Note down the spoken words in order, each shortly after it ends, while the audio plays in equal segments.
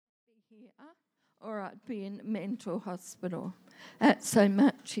here or I'd be in a mental hospital. That's so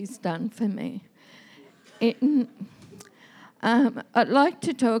much he's done for me. I'd like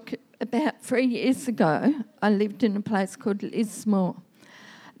to talk about 3 years ago. I lived in a place called Lismore.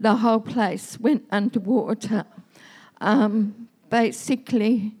 The whole place went underwater.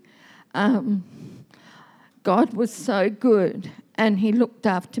 Basically, God was so good and he looked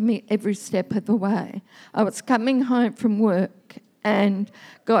after me every step of the way. I was coming home from work and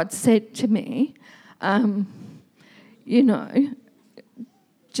God said to me,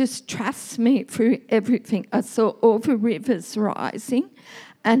 just trust me through everything. I saw all the rivers rising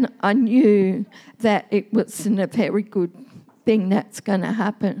and I knew that it wasn't a very good thing that's going to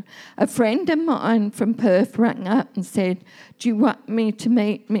happen. A friend of mine from Perth rang up and said, do you want me to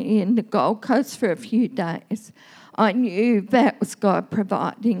meet me in the Gold Coast for a few days? I knew that was God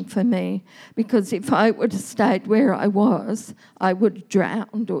providing for me, because if I would have stayed where I was, I would have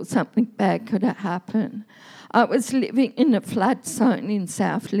drowned or something bad could have happened. I was living in a flood zone in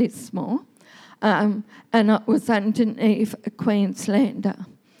South Lismore, and I was underneath a Queenslander.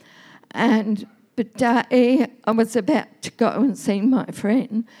 And the day I was about to go and see my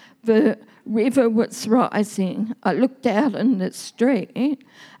friend, the river was rising. I looked out on the street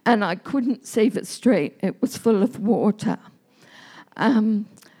and I couldn't see the street. It was full of water.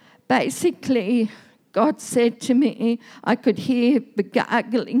 Basically, God said to me, I could hear the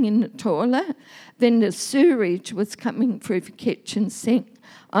gargling in the toilet. Then the sewage was coming through the kitchen sink.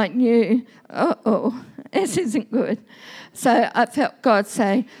 I knew, this isn't good. So I felt God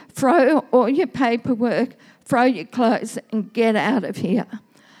say, throw all your paperwork, throw your clothes and get out of here.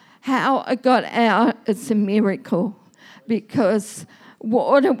 How I got out is a miracle, because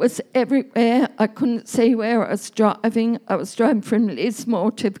water was everywhere. I couldn't see where I was driving. I was driving from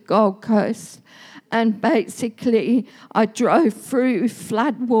Lismore to the Gold Coast. And basically, I drove through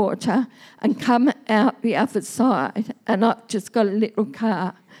flood water and come out the other side. And I just got a little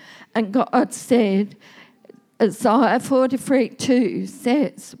car. And God said, Isaiah 43:2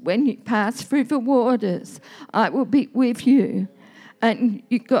 says, when you pass through the waters, I will be with you. And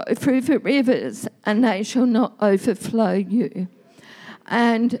you go through the rivers, and they shall not overflow you.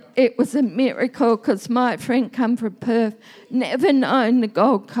 And it was a miracle, because my friend come from Perth, never known the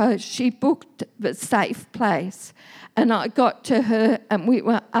Gold Coast. She booked the safe place. And I got to her and we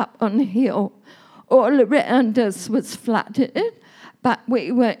were up on the hill. All around us was flooded, but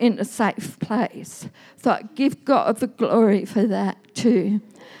we were in a safe place. So I give God the glory for that too.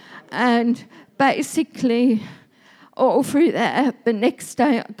 And basically, all through that, the next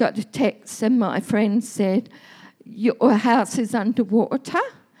day I got a text and my friend said, your house is underwater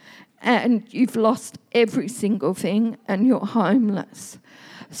and you've lost every single thing and you're homeless.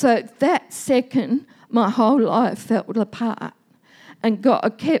 So that second, my whole life fell apart. And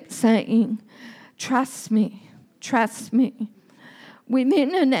God kept saying, trust me, trust me.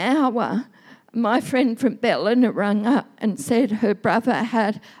 Within an hour, my friend from Ballina rang up and said her brother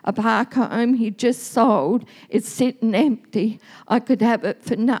had a park home he just sold. It's sitting empty. I could have it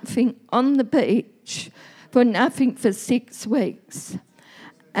for nothing on the beach, for nothing for 6 weeks.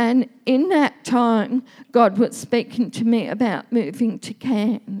 And in that time, God was speaking to me about moving to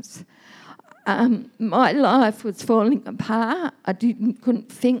Cairns. My life was falling apart. I couldn't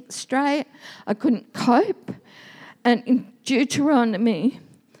think straight. I couldn't cope. And in Deuteronomy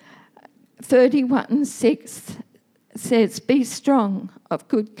 31:6 says, be strong, of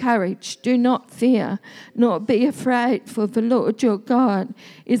good courage, do not fear, nor be afraid, for the Lord your God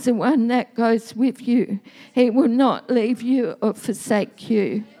is the one that goes with you. He will not leave you or forsake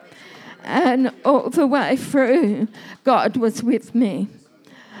you. And all the way through, God was with me.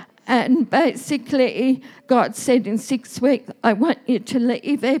 And basically, God said in 6 weeks, I want you to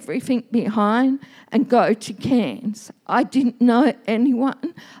leave everything behind and go to Cairns. I didn't know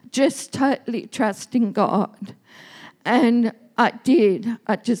anyone, just totally trusting God. And I did.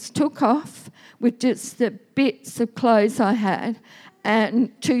 I just took off with just the bits of clothes I had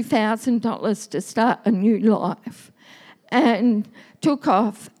and $2,000 to start a new life. And took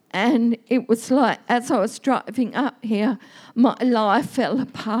off. And it was like, as I was driving up here, my life fell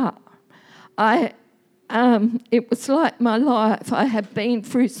apart. It was like my life. I had been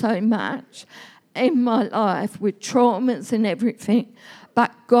through so much in my life with traumas and everything.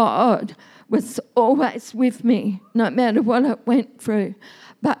 But God was always with me, no matter what I went through.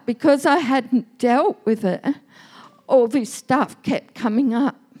 But because I hadn't dealt with it, all this stuff kept coming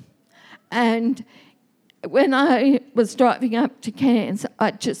up. And when I was driving up to Cairns,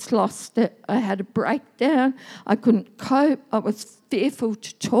 I just lost it. I had a breakdown. I couldn't cope. I was fearful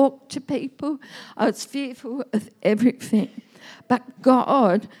to talk to people. I was fearful of everything. But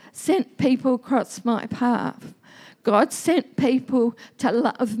God sent people across my path. God sent people to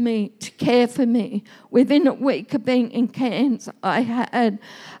love me, to care for me. Within a week of being in Cairns, I had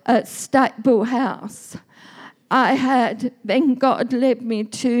a stable house. Then God led me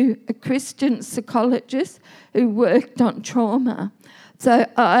to a Christian psychologist who worked on trauma. So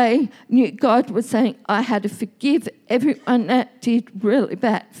I knew God was saying I had to forgive everyone that did really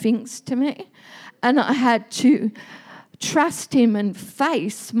bad things to me. And I had to trust him and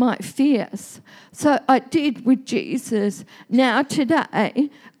face my fears. So I did with Jesus. Now today,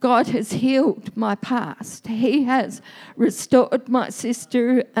 God has healed my past. He has restored my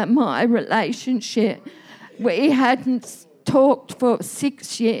sister and my relationship. We hadn't talked for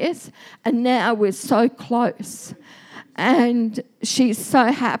 6 years, and now we're so close. And she's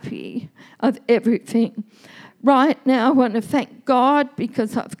so happy of everything. Right now, I want to thank God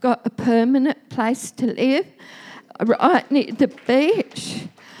because I've got a permanent place to live right near the beach.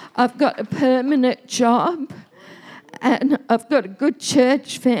 I've got a permanent job, and I've got a good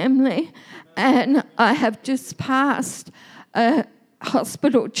church family, and I have just passed a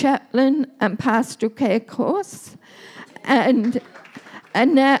hospital chaplain and pastoral care course, and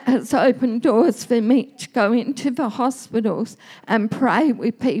that has opened doors for me to go into the hospitals and pray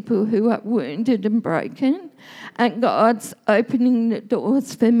with people who are wounded and broken, and God's opening the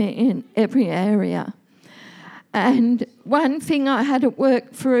doors for me in every area. And one thing I had to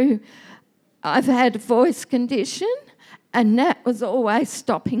work through, I've had a voice condition, and that was always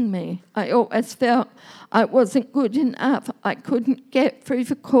stopping me. I always felt I wasn't good enough. I couldn't get through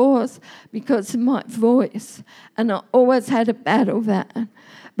the course because of my voice, and I always had a battle with that.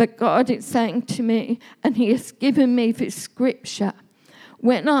 But God is saying to me, and he has given me this scripture.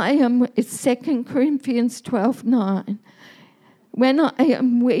 When I am, it's 2 Corinthians 12:9. When I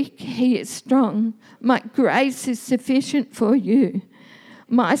am weak, he is strong. My grace is sufficient for you.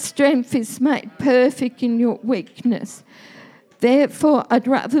 My strength is made perfect in your weakness. Therefore, I'd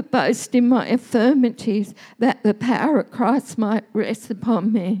rather boast in my infirmities that the power of Christ might rest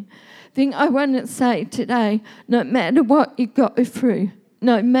upon me. The thing I want to say today, no matter what you go through,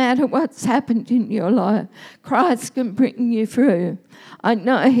 no matter what's happened in your life, Christ can bring you through. I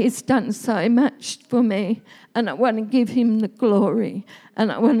know he's done so much for me, and I want to give him the glory,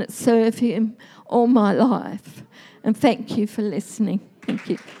 and I want to serve him all my life. And thank you for listening. Thank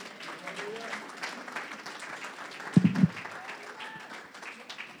you.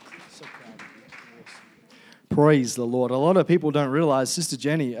 Praise the Lord. A lot of people don't realize Sister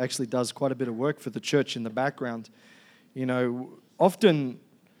Jenny actually does quite a bit of work for the church in the background. You know, often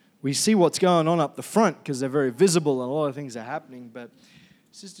we see what's going on up the front because they're very visible and a lot of things are happening, but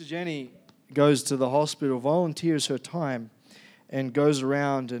Sister Jenny goes to the hospital, volunteers her time, and goes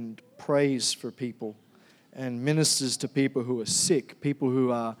around and prays for people and ministers to people who are sick, people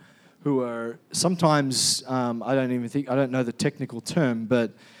who are sometimes, I don't know the technical term,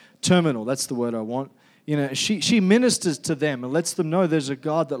 but terminal, that's the word I want. You know, she ministers to them and lets them know there's a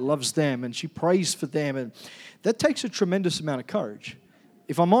God that loves them, and she prays for them, and that takes a tremendous amount of courage.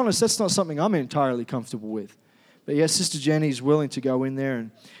 If I'm honest, that's not something I'm entirely comfortable with. But yes, Sister Jenny's willing to go in there,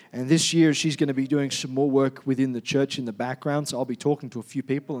 and this year she's going to be doing some more work within the church in the background. So I'll be talking to a few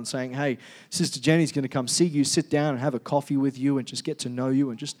people and saying, hey, Sister Jenny's going to come see you, sit down and have a coffee with you and just get to know you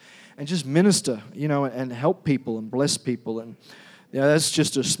and just minister, you know, and help people and bless people. And you know, that's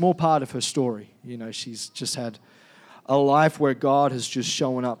just a small part of her story. You know, she's just had a life where God has just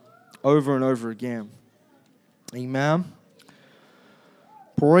shown up over and over again. Amen.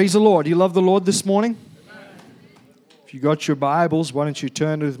 Praise the Lord. Do you love the Lord this morning? If you got your Bibles, why don't you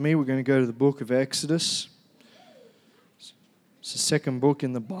turn with me? We're going to go to the book of Exodus. It's the second book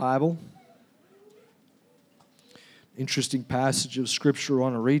in the Bible. Interesting passage of Scripture I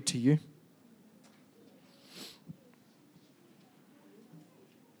want to read to you.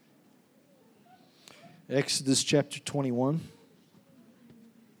 Exodus chapter 21.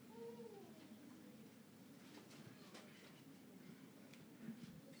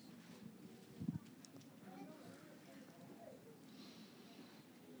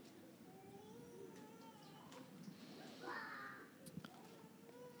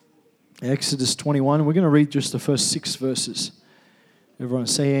 Exodus 21. We're going to read just the first 6 verses. Everyone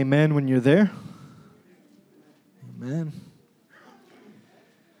say amen when you're there. Amen.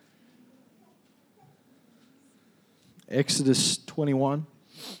 Exodus 21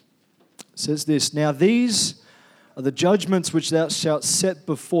 says this, now these are the judgments which thou shalt set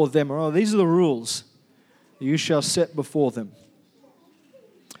before them. Oh, these are the rules that you shall set before them.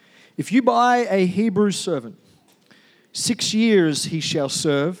 If you buy a Hebrew servant, 6 years he shall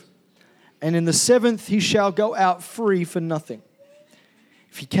serve, and in the 7th he shall go out free for nothing.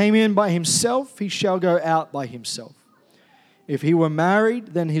 If he came in by himself, he shall go out by himself. If he were married,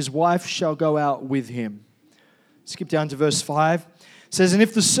 then his wife shall go out with him. Skip down to verse 5. It says, and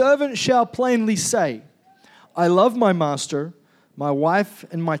if the servant shall plainly say, I love my master, my wife,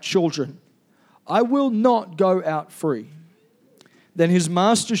 and my children, I will not go out free. Then his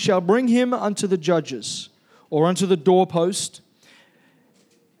master shall bring him unto the judges, or unto the doorpost,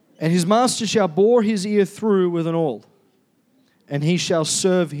 and his master shall bore his ear through with an awl, and he shall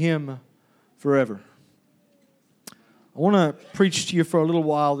serve him forever. I want to preach to you for a little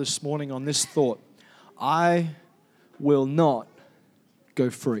while this morning on this thought. I will not go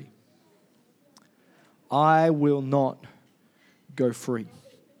free. I will not go free.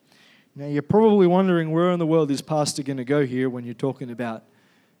 Now, you're probably wondering, where in the world is Pastor going to go here when you're talking about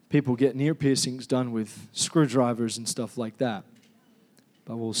people getting ear piercings done with screwdrivers and stuff like that?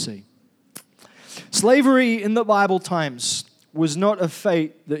 But we'll see. Slavery in the Bible times was not a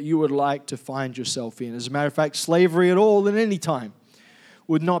fate that you would like to find yourself in. As a matter of fact, slavery at all in any time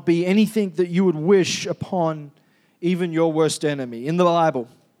would not be anything that you would wish upon even your worst enemy. In the Bible,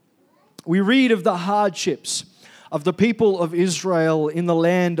 we read of the hardships of the people of Israel in the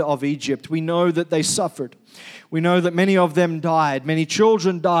land of Egypt. We know that they suffered. We know that many of them died. Many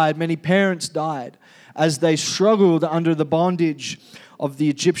children died. Many parents died as they struggled under the bondage of the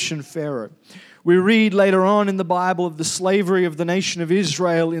Egyptian Pharaoh. We read later on in the Bible of the slavery of the nation of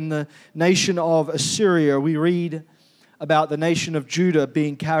Israel in the nation of Assyria. We read about the nation of Judah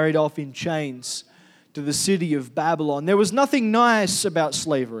being carried off in chains to the city of Babylon. There was nothing nice about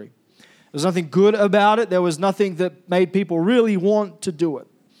slavery. There was nothing good about it. There was nothing that made people really want to do it.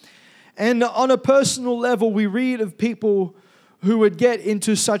 And on a personal level, we read of people who would get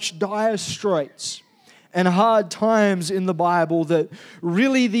into such dire straits and hard times in the Bible that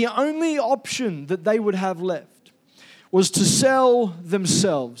really the only option that they would have left was to sell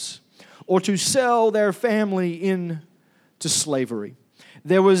themselves or to sell their family into slavery.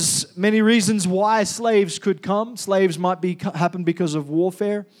 There was many reasons why slaves could come. Slaves might happen because of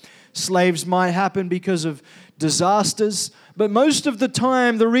warfare. Slaves might happen because of disasters. But most of the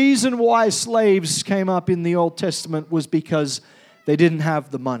time, the reason why slaves came up in the Old Testament was because they didn't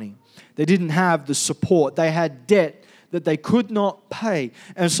have the money. They didn't have the support. They had debt that they could not pay.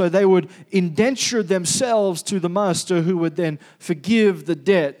 And so they would indenture themselves to the master, who would then forgive the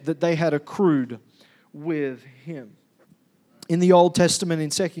debt that they had accrued with him. In the Old Testament, in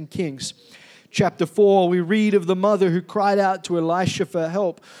 2 Kings chapter 4, we read of the mother who cried out to Elisha for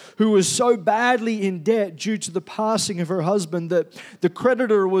help, who was so badly in debt due to the passing of her husband that the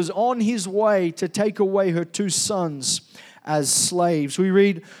creditor was on his way to take away her 2 sons as slaves. We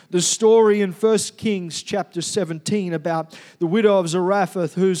read the story in 1 Kings chapter 17 about the widow of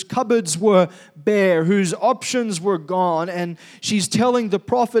Zarephath, whose cupboards were bare, whose options were gone, and she's telling the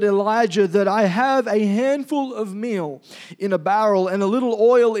prophet Elijah that I have a handful of meal in a barrel and a little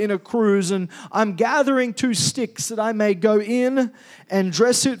oil in a cruse, and I'm gathering 2 sticks that I may go in and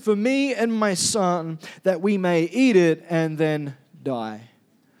dress it for me and my son, that we may eat it and then die.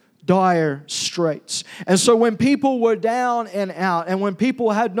 Dire straits. And so when people were down and out, and when people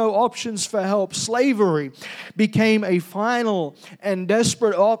had no options for help, slavery became a final and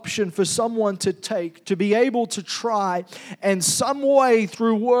desperate option for someone to take, to be able to try and some way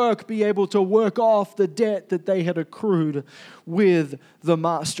through work be able to work off the debt that they had accrued with the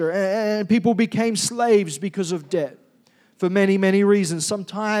master. And people became slaves because of debt for many, many reasons.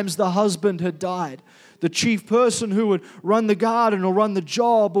 Sometimes the husband had died. The chief person who would run the garden or run the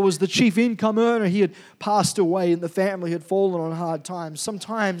job or was the chief income earner, he had passed away and the family had fallen on hard times.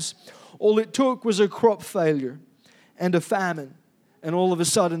 Sometimes all it took was a crop failure and a famine, and all of a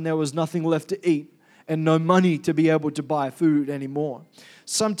sudden there was nothing left to eat and no money to be able to buy food anymore.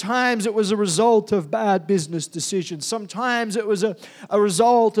 Sometimes it was a result of bad business decisions. Sometimes it was a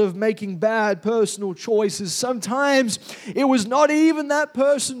result of making bad personal choices. Sometimes it was not even that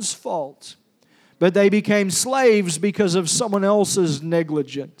person's fault, but they became slaves because of someone else's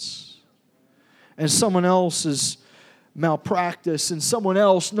negligence and someone else's malpractice and someone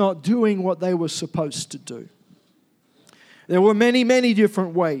else not doing what they were supposed to do. There were many, many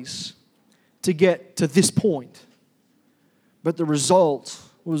different ways to get to this point, but the result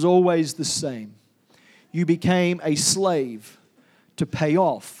was always the same. You became a slave to pay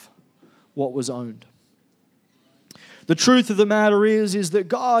off what was owned. The truth of the matter is that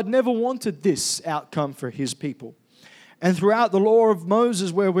God never wanted this outcome for His people. And throughout the law of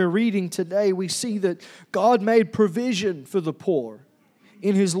Moses, where we're reading today, we see that God made provision for the poor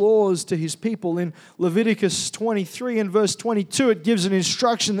in His laws to His people. In Leviticus 23 and verse 22, it gives an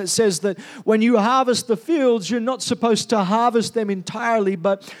instruction that says that when you harvest the fields, you're not supposed to harvest them entirely,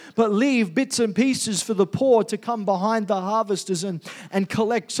 but leave bits and pieces for the poor to come behind the harvesters and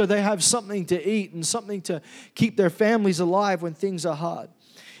collect, so they have something to eat and something to keep their families alive when things are hard.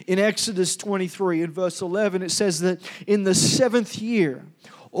 In Exodus 23 and verse 11, it says that in the 7th year,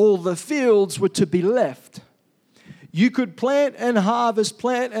 all the fields were to be left. You could plant and harvest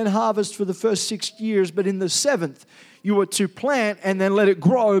for the first 6 years, but in the 7th, you were to plant and then let it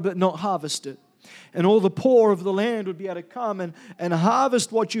grow, but not harvest it. And all the poor of the land would be able to come and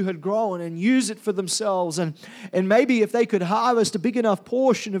harvest what you had grown and use it for themselves. And maybe if they could harvest a big enough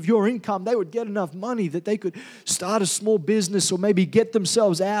portion of your income, they would get enough money that they could start a small business or maybe get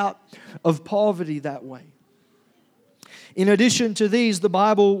themselves out of poverty that way. In addition to these, the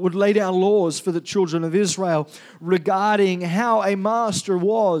Bible would lay down laws for the children of Israel regarding how a master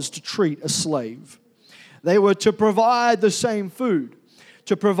was to treat a slave. They were to provide the same food,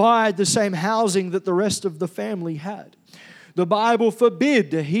 to provide the same housing that the rest of the family had. The Bible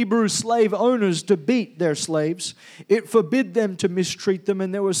forbid the Hebrew slave owners to beat their slaves. It forbid them to mistreat them,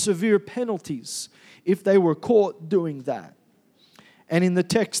 and there were severe penalties if they were caught doing that. And in the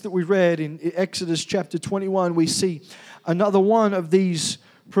text that we read in Exodus chapter 21, we see another one of these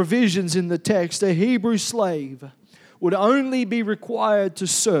provisions in the text. A Hebrew slave would only be required to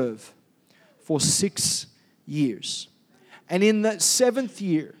serve for 6 years. And in that 7th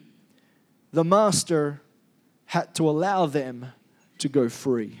year, the master had to allow them to go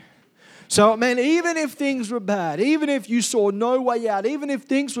free. So, man, even if things were bad, even if you saw no way out, even if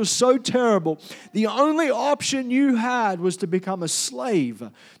things were so terrible, the only option you had was to become a slave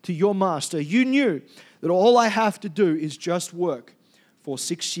to your master. You knew that all I have to do is just work for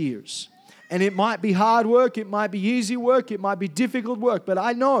 6 years. And it might be hard work, it might be easy work, it might be difficult work, but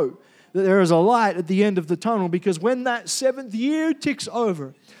I know that there is a light at the end of the tunnel, because when that 7th year ticks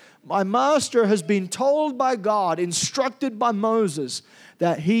over, my master has been told by God, instructed by Moses,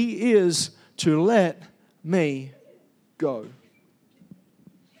 that he is to let me go.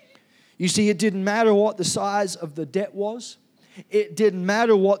 You see, it didn't matter what the size of the debt was. It didn't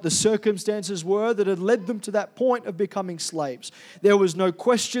matter what the circumstances were that had led them to that point of becoming slaves. There was no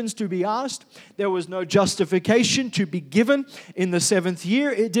questions to be asked. There was no justification to be given. In the 7th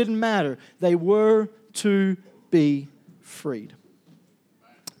year, it didn't matter. They were to be freed.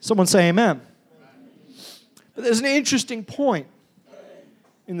 Someone say amen. But there's an interesting point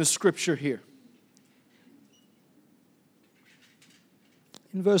in the scripture here.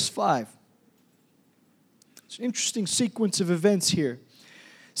 In verse 5. It's an interesting sequence of events here. It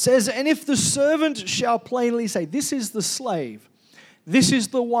says, and if the servant shall plainly say, this is the slave, this is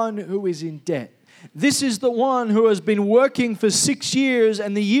the one who is in debt, this is the one who has been working for 6 years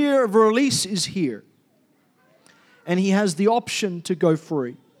and the year of release is here, and he has the option to go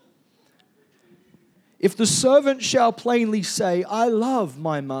free. If the servant shall plainly say, I love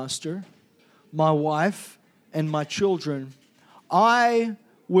my master, my wife, and my children, I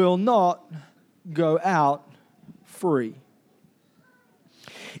will not go out free.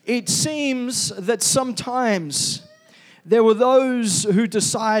 It seems that sometimes there were those who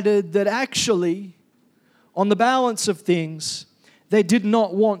decided that actually, on the balance of things, they did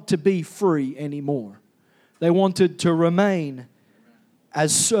not want to be free anymore. They wanted to remain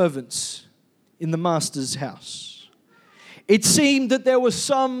as servants in the master's house. It seemed that there were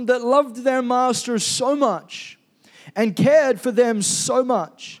some that loved their masters so much and cared for them so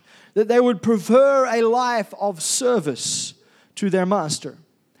much that they would prefer a life of service to their master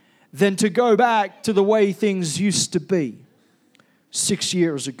than to go back to the way things used to be 6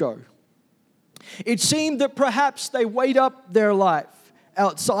 years ago. It seemed that perhaps they weighed up their life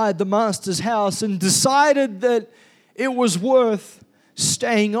outside the master's house and decided that it was worth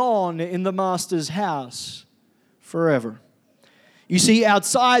staying on in the master's house forever. You see,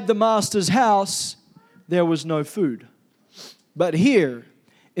 outside the master's house, there was no food. But here,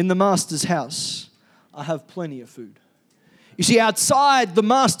 in the master's house, I have plenty of food. You see, outside the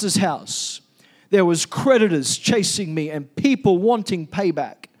master's house, there was creditors chasing me and people wanting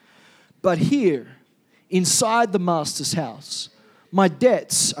payback. But here, inside the master's house, my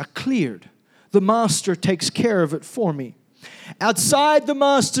debts are cleared. The master takes care of it for me. Outside the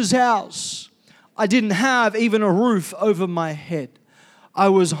master's house, I didn't have even a roof over my head. I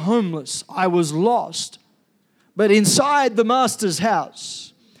was homeless. I was lost. But inside the master's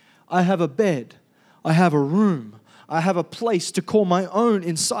house, I have a bed, I have a room, I have a place to call my own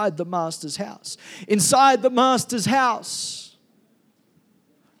inside the master's house. Inside the master's house,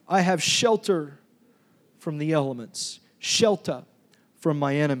 I have shelter from the elements, shelter from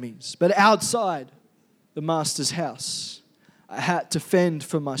my enemies. But outside the master's house, I had to fend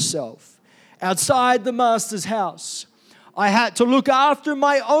for myself. Outside the master's house, I had to look after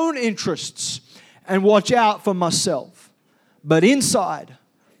my own interests and watch out for myself. But inside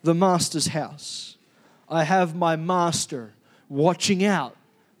the master's house, I have my master watching out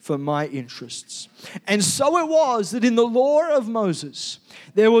for my interests. And so it was that in the law of Moses,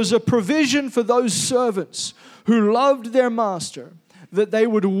 there was a provision for those servants who loved their master, that they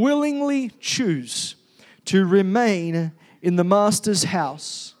would willingly choose to remain in the master's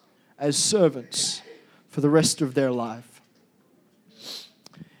house as servants for the rest of their life.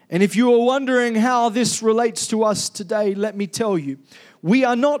 And if you are wondering how this relates to us today, let me tell you, we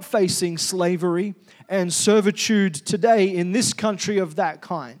are not facing slavery and servitude today in this country of that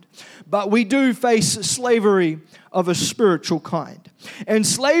kind. But we do face slavery of a spiritual kind. And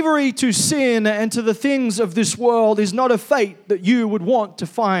slavery to sin and to the things of this world is not a fate that you would want to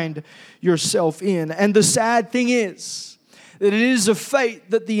find yourself in. And the sad thing is that it is a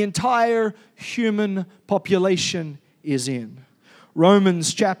fate that the entire human population is in.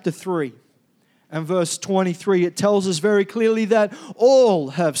 Romans chapter 3 and verse 23, it tells us very clearly that all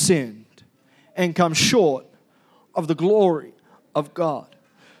have sinned and come short of the glory of God.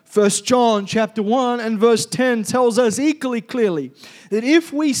 1 John chapter 1 and verse 10 tells us equally clearly that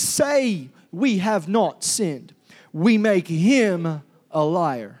if we say we have not sinned, we make him a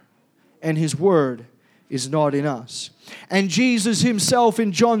liar, and his word is not in us. And Jesus himself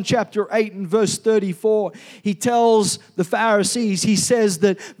in John chapter 8 and verse 34, he tells the Pharisees, he says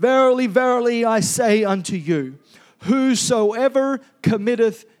that, "Verily, verily, I say unto you, whosoever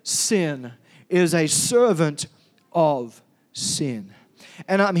committeth sin is a servant of sin."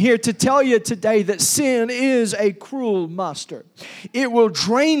 And I'm here to tell you today that sin is a cruel master. It will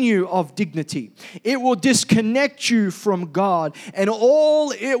drain you of dignity. It will disconnect you from God. And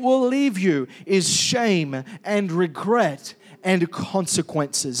all it will leave you is shame and regret and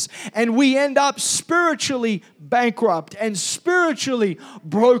consequences. And we end up spiritually bankrupt and spiritually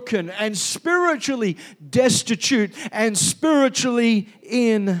broken and spiritually destitute and spiritually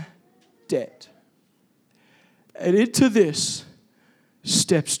in debt. And into this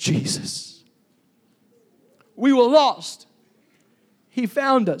steps Jesus. We were lost. He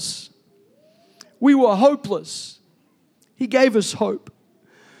found us. We were hopeless. He gave us hope.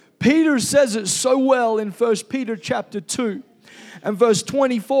 Peter says it so well in 1 Peter chapter 2 and verse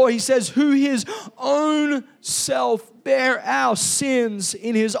 24. He says, "Who his own self bare our sins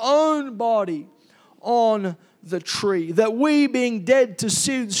in his own body on the tree, that we being dead to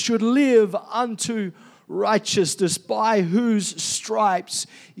sins should live unto righteousness, by whose stripes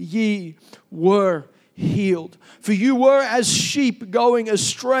ye were healed. For you were as sheep going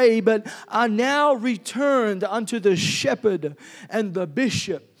astray, but are now returned unto the shepherd and the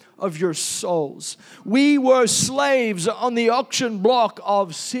bishop of your souls." We were slaves on the auction block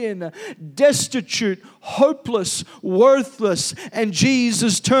of sin, destitute, hopeless, worthless, and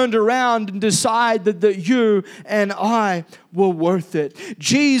Jesus turned around and decided that you and I were worth it.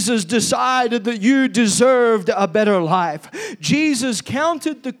 Jesus decided that you deserved a better life. Jesus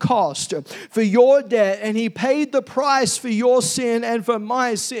counted the cost for your debt, and He paid the price for your sin and for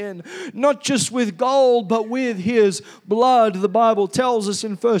my sin, not just with gold, but with His blood. The Bible tells us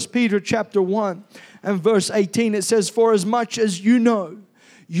in 1 Peter chapter 1 and verse 18, it says, "For as much as you know,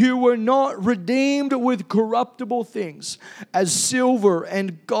 you were not redeemed with corruptible things, as silver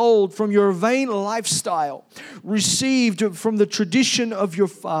and gold from your vain lifestyle, received from the tradition of your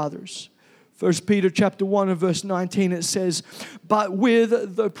fathers." 1 Peter chapter 1 and verse 19, it says, "But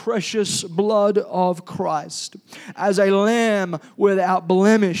with the precious blood of Christ, as a lamb without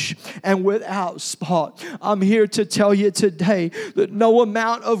blemish and without spot." I'm here to tell you today that no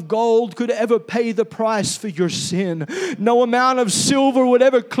amount of gold could ever pay the price for your sin. No amount of silver would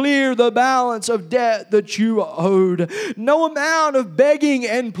ever clear the balance of debt that you owed. No amount of begging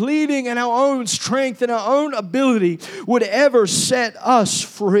and pleading in our own strength and our own ability would ever set us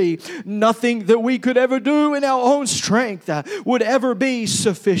free. Nothing that we could ever do in our own strength would ever be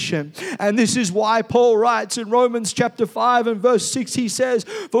sufficient. And this is why Paul writes in Romans chapter 5 and verse 6, he says,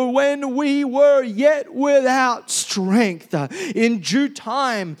 "For when we were yet without strength, in due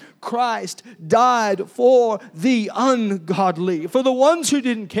time Christ died for the ungodly," for the ones who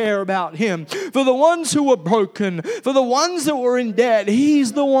didn't care about Him, for the ones who were broken, for the ones that were in debt.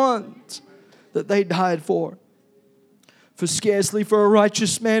 He's the ones that they died for. "For scarcely for a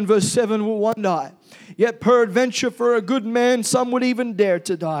righteous man," verse 7, "will one die. Yet peradventure for a good man some would even dare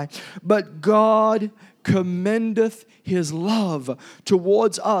to die. But God commendeth His love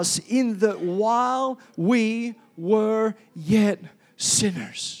towards us, in that while we were yet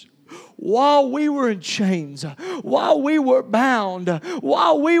sinners. While we were in chains, while we were bound,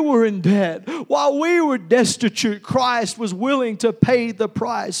 while we were in debt, while we were destitute, Christ was willing to pay the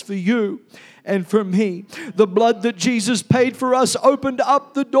price for you and for me. The blood that Jesus paid for us opened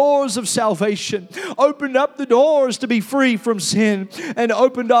up the doors of salvation, opened up the doors to be free from sin, and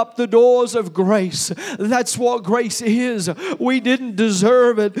opened up the doors of grace. That's what grace is. We didn't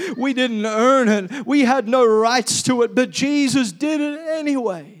deserve it. We didn't earn it. We had no rights to it, but Jesus did it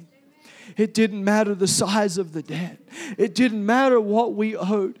anyway. It didn't matter the size of the debt. It didn't matter what we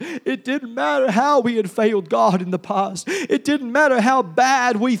owed. It didn't matter how we had failed God in the past. It didn't matter how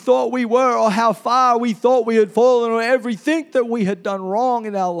bad we thought we were or how far we thought we had fallen or everything that we had done wrong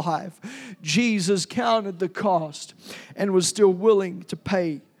in our life. Jesus counted the cost and was still willing to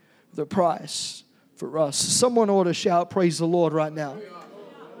pay the price for us. Someone ought to shout, praise the Lord right now.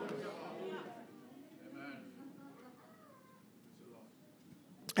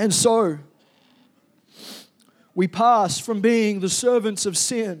 And so, we pass from being the servants of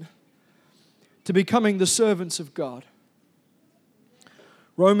sin to becoming the servants of God.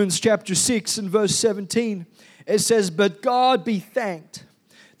 Romans chapter 6 and verse 17, it says, "But God be thanked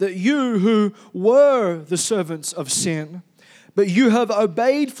that you who were the servants of sin, but you have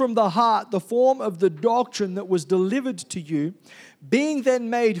obeyed from the heart the form of the doctrine that was delivered to you, being then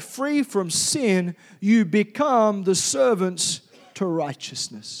made free from sin, you become the servants to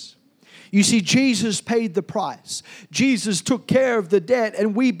righteousness." You see, Jesus paid the price. Jesus took care of the debt,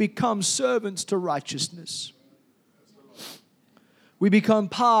 and we become servants to righteousness. We become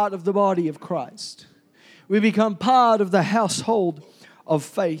part of the body of Christ. We become part of the household of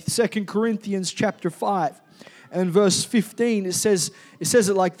faith. 2 Corinthians chapter 5 and verse 15, it says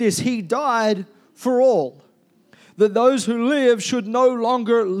it like this: "He died for all, that those who live should no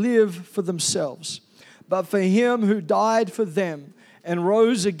longer live for themselves, but for him who died for them and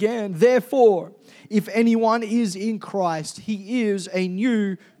rose again. Therefore, if anyone is in Christ, he is a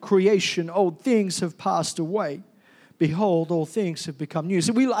new creation. Old things have passed away. Behold, all things have become new."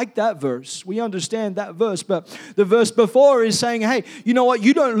 So we like that verse. We understand that verse. But the verse before is saying, hey, you know what?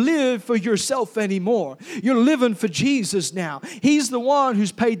 You don't live for yourself anymore. You're living for Jesus now. He's the one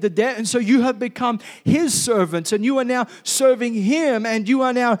who's paid the debt. And so you have become His servants. And you are now serving Him. And you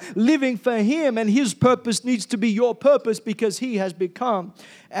are now living for Him. And His purpose needs to be your purpose because He has become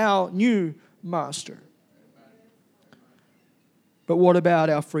our new master. But what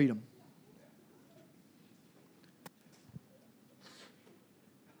about our freedom?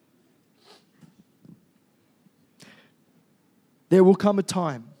 There will come a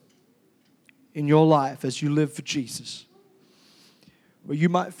time in your life as you live for Jesus where you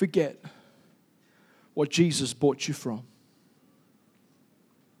might forget what Jesus bought you from.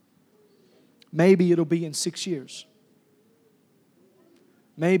 Maybe it'll be in 6 years.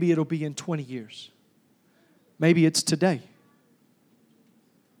 Maybe it'll be in 20 years. Maybe it's today.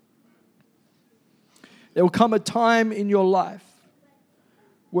 There will come a time in your life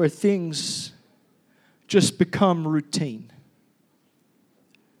where things just become routine.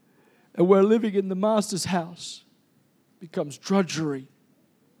 And where living in the Master's house becomes drudgery.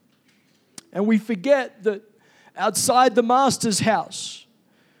 And we forget that outside the Master's house,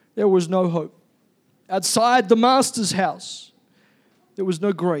 there was no hope. Outside the Master's house, there was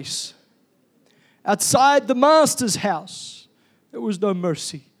no grace. Outside the Master's house, there was no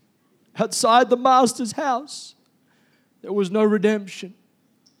mercy. Outside the Master's house, there was no redemption.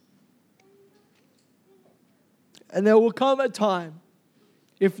 And there will come a time,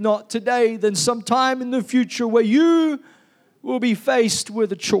 if not today, then sometime in the future, where you will be faced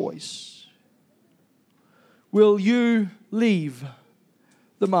with a choice. Will you leave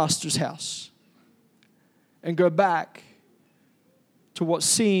the Master's house and go back to what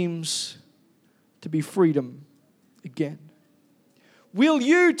seems to be freedom again? Will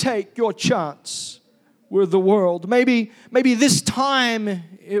you take your chance with the world? Maybe this time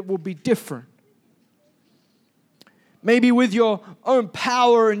it will be different. Maybe with your own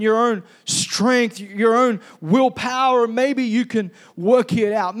power and your own strength, your own willpower, maybe you can work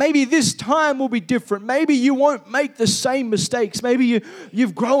it out. Maybe this time will be different. Maybe you won't make the same mistakes. Maybe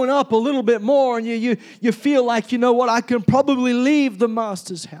you've grown up a little bit more and you feel like, you know what, I can probably leave the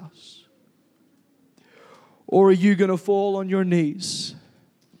Master's house. Or are you going to fall on your knees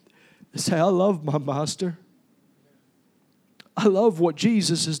and say, I love my Master. I love what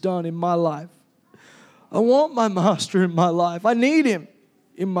Jesus has done in my life. I want my Master in my life. I need Him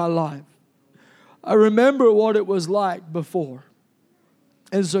in my life. I remember what it was like before.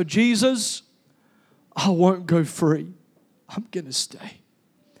 And so, Jesus, I won't go free. I'm going to stay.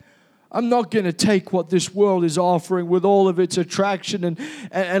 I'm not going to take what this world is offering with all of its attraction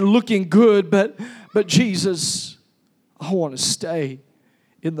and looking good. But Jesus, I want to stay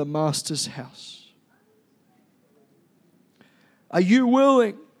in the Master's house. Are you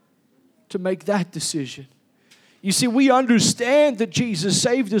willing to make that decision? You see, we understand that Jesus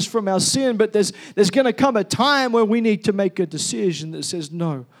saved us from our sin, but there's going to come a time when we need to make a decision that says,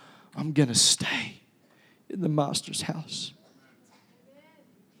 no, I'm going to stay in the Master's house.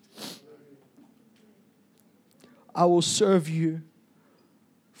 I will serve you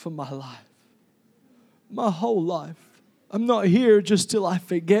for my life, my whole life. I'm not here just till I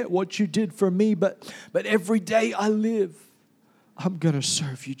forget what you did for me, but every day I live, I'm going to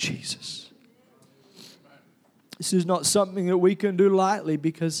serve you, Jesus. This is not something that we can do lightly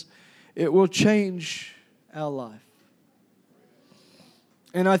because it will change our life.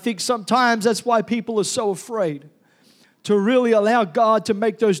 And I think sometimes that's why people are so afraid to really allow God to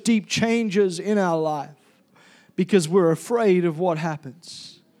make those deep changes in our life, because we're afraid of what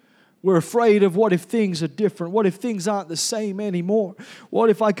happens. We're afraid of what if things are different? What if things aren't the same anymore?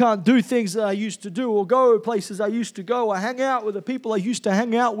 What if I can't do things that I used to do or go places I used to go or hang out with the people I used to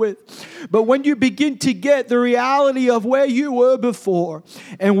hang out with? But when you begin to get the reality of where you were before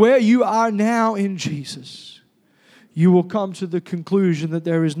and where you are now in Jesus, you will come to the conclusion that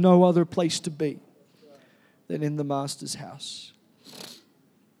there is no other place to be than in the Master's house.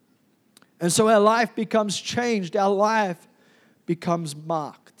 And so our life becomes changed. Our life becomes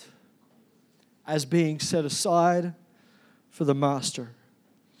marked as being set aside for the Master.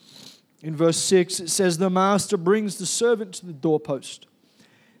 In verse 6, it says, the Master brings the servant to the doorpost,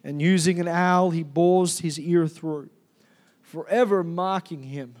 and using an awl, he bores his ear through, forever marking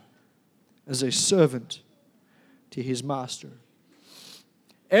him as a servant to his master.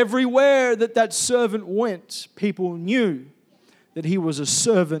 Everywhere that servant went, people knew that he was a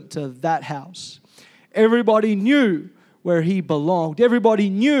servant to that house. Everybody knew where he belonged. Everybody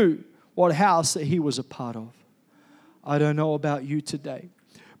knew what house that he was a part of. I don't know about you today,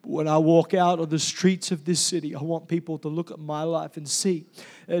 but when I walk out on the streets of this city, I want people to look at my life and see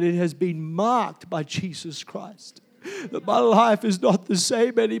that it has been marked by Jesus Christ. That my life is not the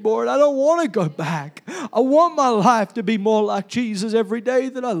same anymore, and I don't want to go back. I want my life to be more like Jesus every day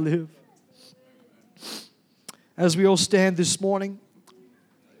that I live. As we all stand this morning,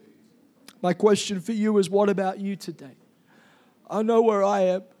 my question for you is, what about you today? I know where I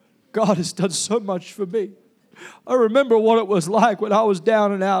am. God has done so much for me. I remember what it was like when I was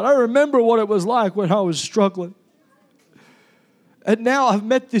down and out. I remember what it was like when I was struggling. And now I've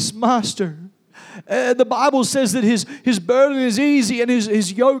met this Master. And the Bible says that his burden is easy and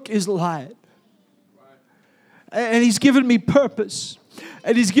his yoke is light. And he's given me purpose.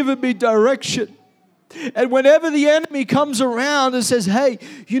 And he's given me direction. And whenever the enemy comes around and says, hey,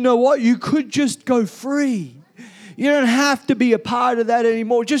 you know what? You could just go free. You don't have to be a part of that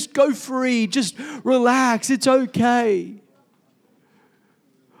anymore. Just go free. Just relax. It's okay.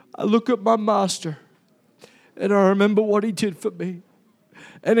 I look at my Master and I remember what he did for me.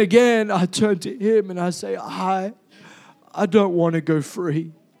 And again, I turn to him and I say, I don't want to go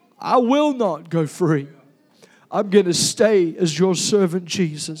free. I will not go free. I'm going to stay as your servant,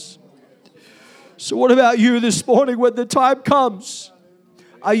 Jesus. So what about you this morning when the time comes?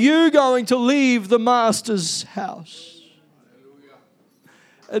 Are you going to leave the Master's house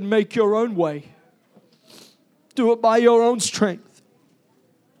and make your own way? Do it by your own strength?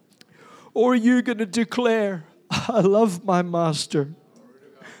 Or are you going to declare, I love my Master.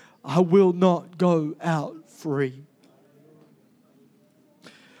 I will not go out free.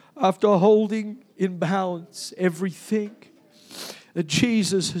 After holding in balance everything that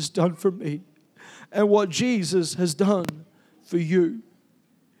Jesus has done for me and what Jesus has done for you,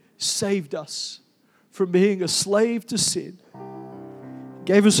 saved us from being a slave to sin,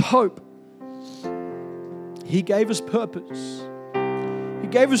 gave us hope, he gave us purpose, he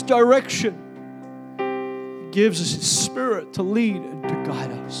gave us direction, he gives us his Spirit to lead and to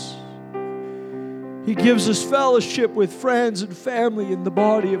guide us. He gives us fellowship with friends and family in the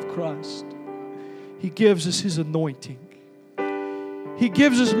body of Christ. He gives us his anointing. He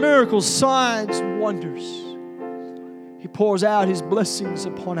gives us miracles, signs, and wonders. He pours out his blessings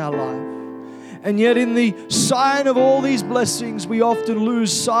upon our life. And yet in the sign of all these blessings, we often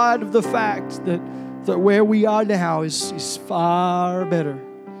lose sight of the fact that where we are now is far better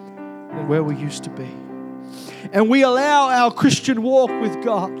than where we used to be. And we allow our Christian walk with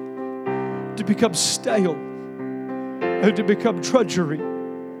God to become stale and to become drudgery.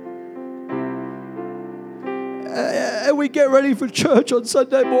 And we get ready for church on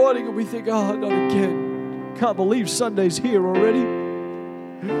Sunday morning and we think, oh, not again. Can't believe Sunday's here already.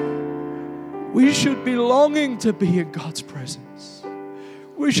 We should be longing to be in God's presence.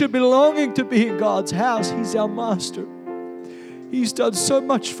 We should be longing to be in God's house. He's our master. He's done so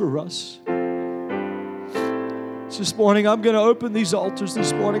much for us. So this morning, I'm going to open these altars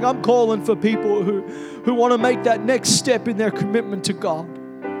this morning. I'm calling for people who want to make that next step in their commitment to God.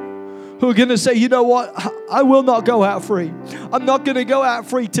 Who are going to say, you know what? I will not go out free. I'm not going to go out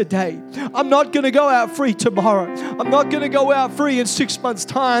free today. I'm not going to go out free tomorrow. I'm not going to go out free in 6 months'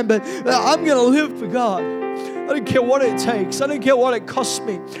 time, but I'm going to live for God. I don't care what it takes. I don't care what it costs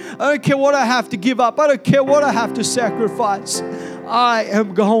me. I don't care what I have to give up. I don't care what I have to sacrifice. I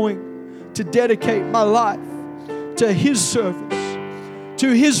am going to dedicate my life to His service,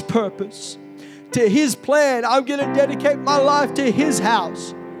 to His purpose, to His plan. I'm going to dedicate my life to His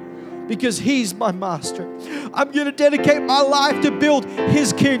house because He's my master. I'm going to dedicate my life to build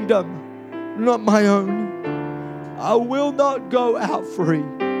His kingdom, not my own. I will not go out free,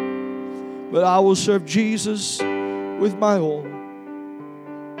 but I will serve Jesus with my all.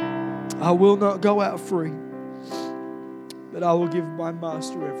 I will not go out free, but I will give my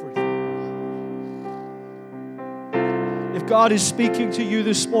master everything. If God is speaking to you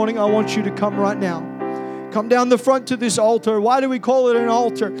this morning, I want you to come right now. Come down the front to this altar. Why do we call it an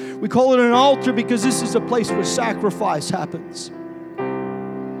altar? We call it an altar because this is a place where sacrifice happens.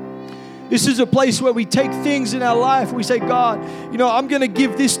 This is a place where we take things in our life. We say, God, you know, I'm going to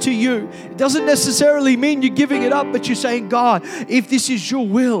give this to you. It doesn't necessarily mean you're giving it up, but you're saying, God, if this is your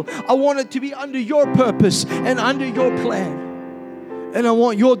will, I want it to be under your purpose and under your plan. And I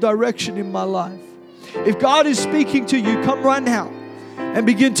want your direction in my life. If God is speaking to you, come right now and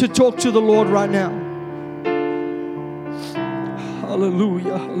begin to talk to the Lord right now.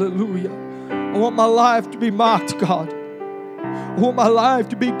 Hallelujah, hallelujah. I want my life to be marked, God. I want my life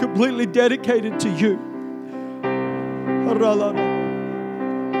to be completely dedicated to you.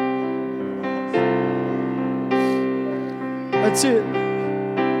 That's it.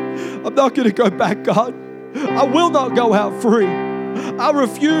 I'm not going to go back, God. I will not go out free. I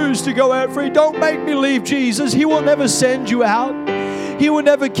refuse to go out free. Don't make me leave Jesus. He will never send you out. He will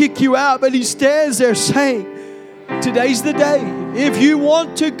never kick you out. But He stands there saying, today's the day. If you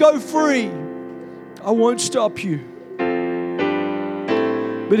want to go free, I won't stop you.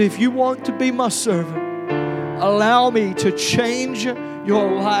 But if you want to be my servant, allow me to change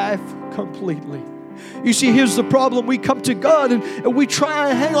your life completely. You see, here's the problem. We come to God and we try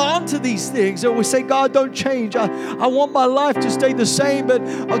and hang on to these things. And we say, God, don't change. I want my life to stay the same, but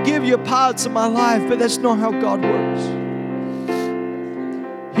I'll give you parts of my life. But that's not how God works.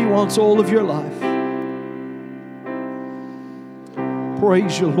 He wants all of your life.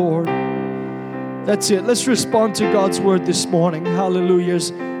 Praise you, Lord. That's it. Let's respond to God's word this morning. Hallelujah.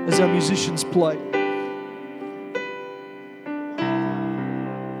 As our musicians play.